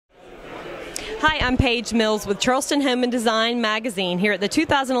Hi, I'm Paige Mills with Charleston Home and Design Magazine here at the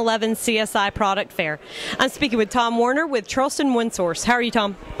 2011 CSI Product Fair. I'm speaking with Tom Warner with Charleston One Source. How are you,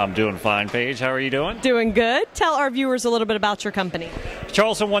 Tom? I'm doing fine, Paige. How are you doing? Doing good. Tell our viewers a little bit about your company.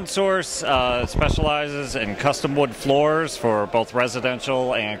 Charleston One Source specializes in custom wood floors for both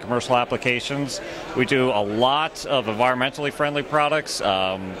residential and commercial applications. We do a lot of environmentally friendly products,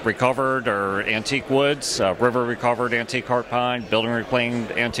 recovered or antique woods, river recovered antique heart pine, building reclaimed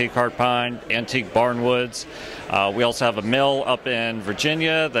antique heart pine, antique barn woods. We also have a mill up in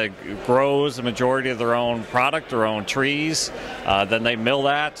Virginia that grows the majority of their own product, their own trees. Then they mill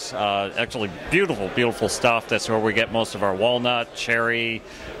that. Actually, beautiful, beautiful stuff. That's where we get most of our walnut, cherry,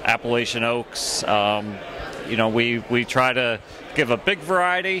 Appalachian oaks. We try to give a big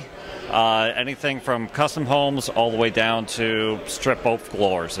variety. Anything from custom homes all the way down to strip oak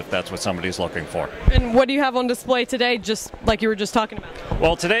floors, if that's what somebody's looking for. And what do you have on display today, just like you were just talking about?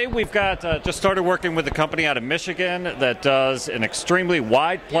 Well, today we've got just started working with a company out of Michigan that does an extremely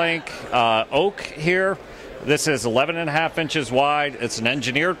wide plank oak here. This is 11.5 inches wide. It's an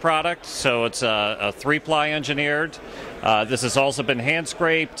engineered product, so it's a 3-ply engineered. This has also been hand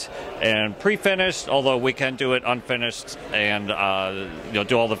scraped and pre-finished, although we can do it unfinished and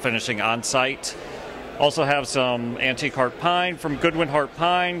do all the finishing on site. Also have some antique heart pine from Goodwin Heart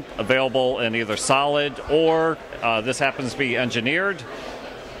Pine available in either solid or this happens to be engineered.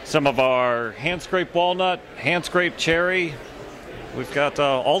 Some of our hand scraped walnut, hand scraped cherry. We've got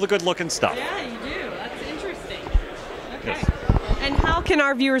all the good looking stuff. Yeah, you do. That's interesting. Okay. Yes. And how can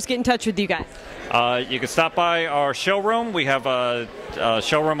our viewers get in touch with you guys? You can stop by our showroom. We have a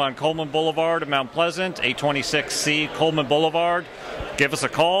showroom on Coleman Boulevard in Mount Pleasant, 826C Coleman Boulevard. Give us a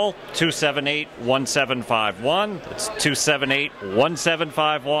call, 278-1751. It's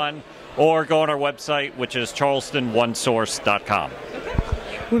 278-1751. Or go on our website, which is charlestonOneSource.com.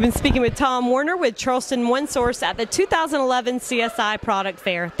 We've been speaking with Tom Warner with Charleston One Source at the 2011 CSI Product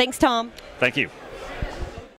Fair. Thanks, Tom. Thank you.